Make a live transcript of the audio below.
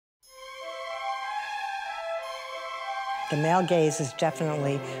The male gaze is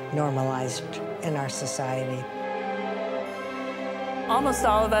definitely normalized in our society. Almost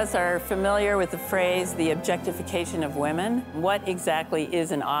all of us are familiar with the phrase, the objectification of women. What exactly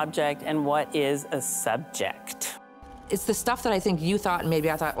is an object and what is a subject? It's the stuff that I think you thought, and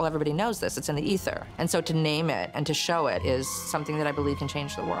maybe I thought, well, everybody knows this. It's in the ether. And so to name it and to show it is something that I believe can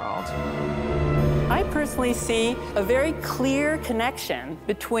change the world. I personally see a very clear connection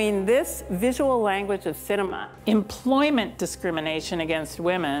between this visual language of cinema, employment discrimination against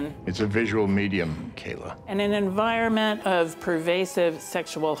women. It's a visual medium, Kayla. And an environment of pervasive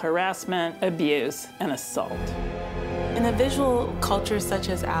sexual harassment, abuse, and assault. In a visual culture such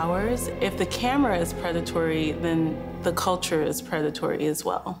as ours, if the camera is predatory, then the culture is predatory as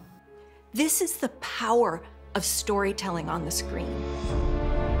well. This is the power of storytelling on the screen.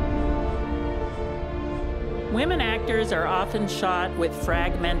 Women actors are often shot with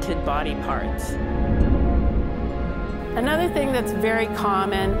fragmented body parts. Another thing that's very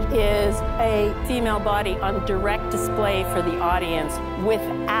common is a female body on direct display for the audience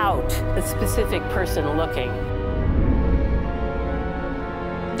without a specific person looking.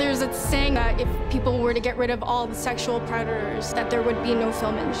 There's a saying that if people were to get rid of all the sexual predators, that there would be no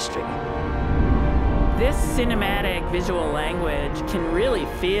film industry. This cinematic visual language can really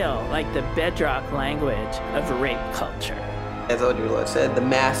feel like the bedrock language of rape culture. As Audre Lorde said, the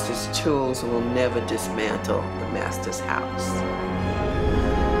master's tools will never dismantle the master's house.